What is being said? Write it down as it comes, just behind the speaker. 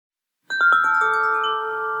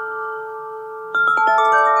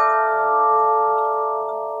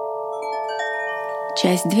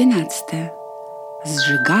Часть 12.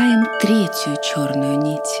 Сжигаем третью черную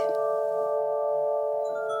нить.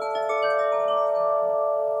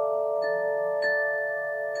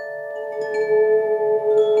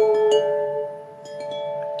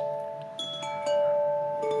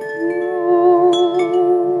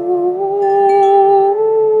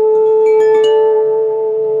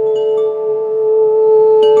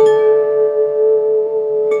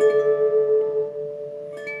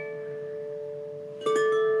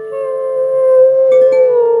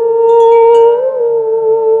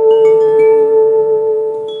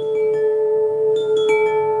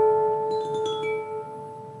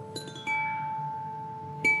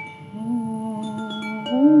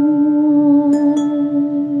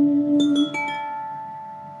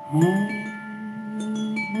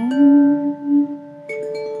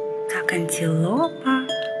 Как антилопа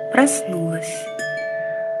проснулась.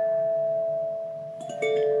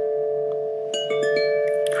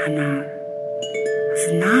 Она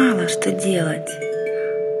знала, что делать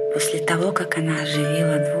после того, как она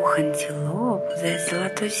оживила двух антилоп за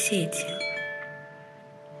золотой сетью.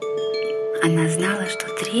 Она знала, что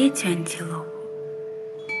третью антилопу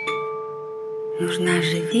нужно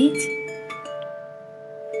оживить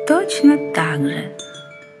точно так же.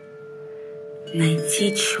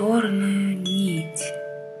 Найти черную нить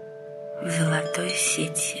в золотой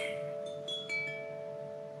сети.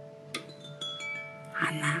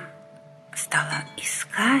 Она стала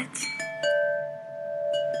искать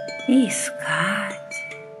и искать,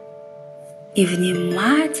 и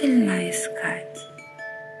внимательно искать,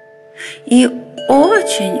 и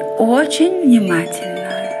очень-очень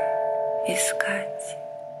внимательно искать.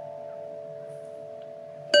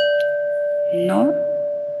 Но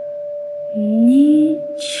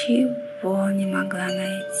ничего не могла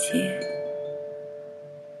найти.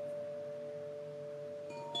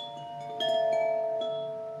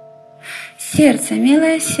 Сердце,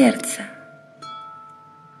 милое сердце,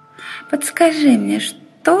 подскажи мне,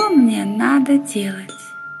 что мне надо делать?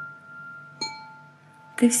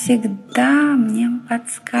 Ты всегда мне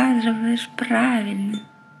подсказываешь правильно.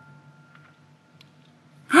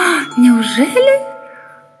 Неужели?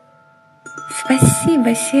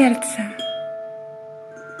 Спасибо, сердце.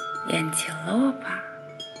 И антилопа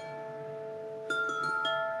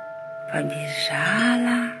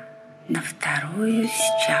побежала на вторую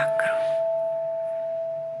чакру.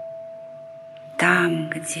 Там,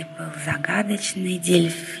 где был загадочный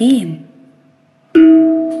дельфин,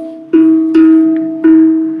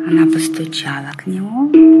 она постучала к нему.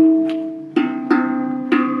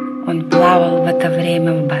 Он плавал в это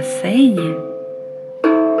время в бассейне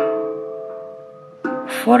в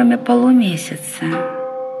форме полумесяца.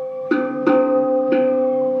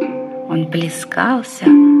 Он плескался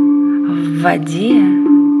в воде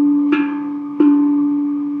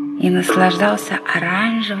и наслаждался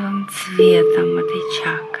оранжевым цветом этой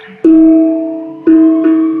чакры.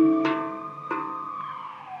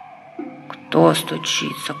 Кто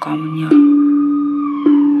стучится ко мне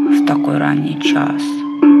в такой ранний час?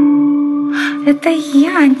 Это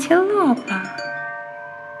я, антилопа.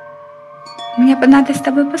 Мне бы надо с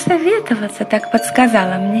тобой посоветоваться, так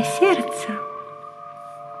подсказала мне сердце.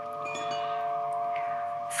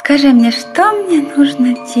 Скажи мне, что мне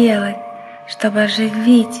нужно делать, чтобы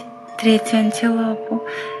оживить третью антилопу?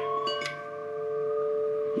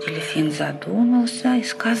 Дельфин задумался и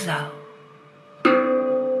сказал: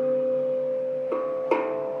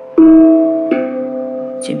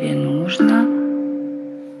 тебе нужно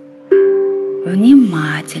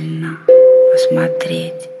внимательно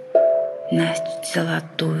посмотреть на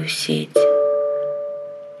золотую сеть.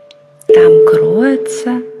 Там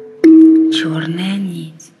кроется черная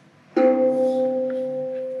нить.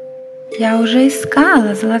 Я уже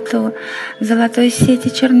искала в золотой сети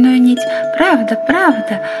черную нить.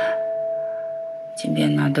 Правда. Тебе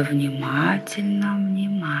надо внимательно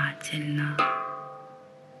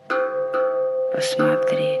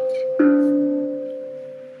посмотреть.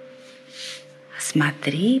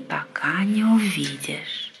 Смотри, пока не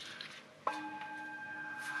увидишь.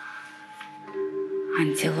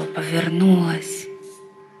 Антилопа вернулась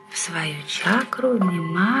в свою чакру,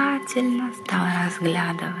 внимательно стала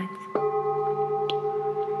разглядывать.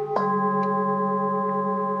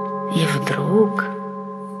 И вдруг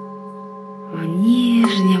в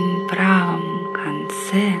нижнем правом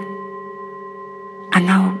конце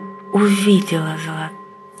она увидела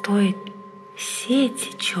золотой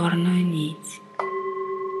сети черную нить.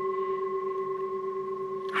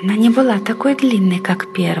 Она не была такой длинной,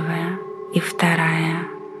 как первая и вторая.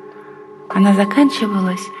 Она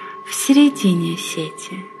заканчивалась в середине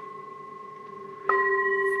сети.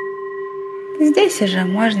 Здесь уже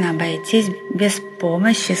можно обойтись без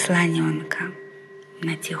помощи слоненка.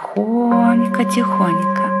 Но тихонько,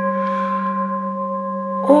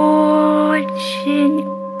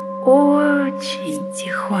 очень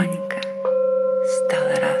тихонько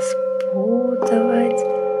стала распутывать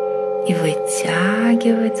и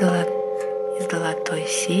вытягивать из золотой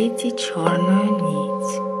сети черную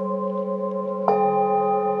нить.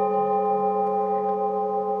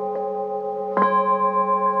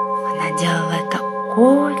 Она делала это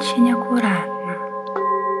очень аккуратно.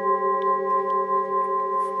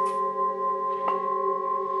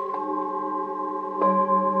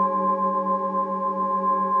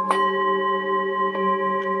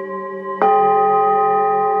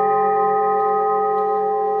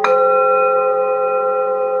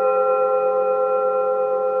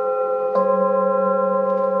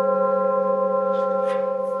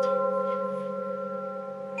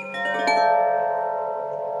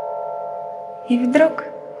 И вдруг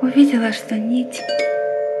увидела, что нить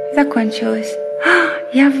закончилась.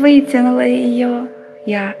 Я вытянула ее.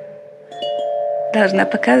 Я должна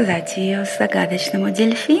показать ее загадочному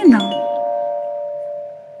дельфину,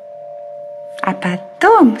 а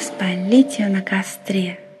потом спалить ее на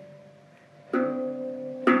костре.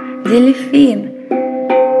 Дельфин,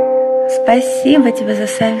 спасибо тебе за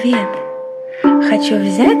совет. Хочу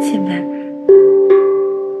взять тебя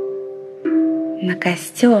на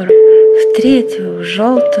костер в третью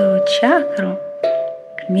желтую чакру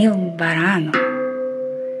к милому барану.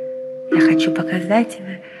 Я хочу показать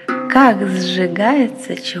тебе, как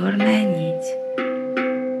сжигается черная нить.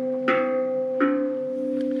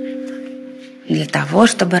 Для того,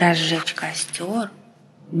 чтобы разжечь костер,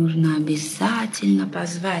 нужно обязательно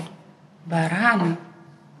позвать барана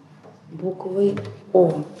буквой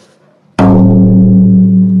О.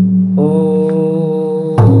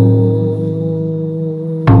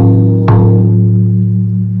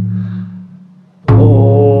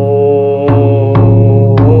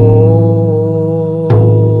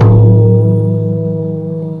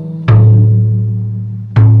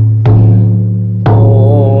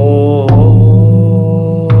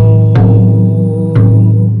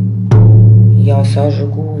 Я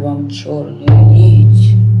сожгу вам черную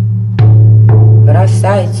нить,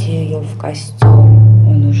 бросайте ее в костер,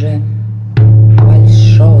 он уже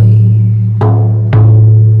большой.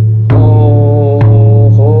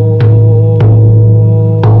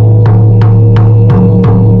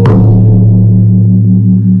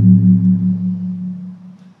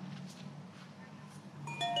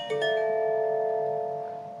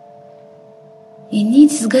 И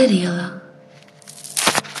нить сгорела.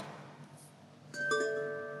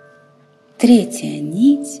 Третья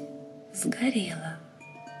нить сгорела.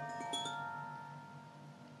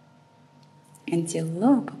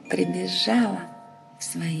 Антилопа прибежала в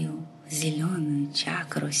свою зеленую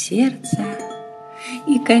чакру сердца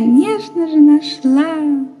и, конечно же,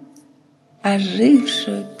 нашла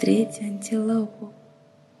ожившую третью антилопу.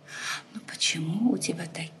 Но почему у тебя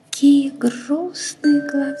такие грустные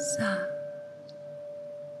глаза?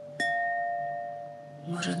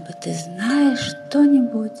 Может быть, ты знаешь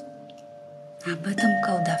что-нибудь об этом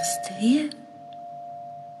колдовстве?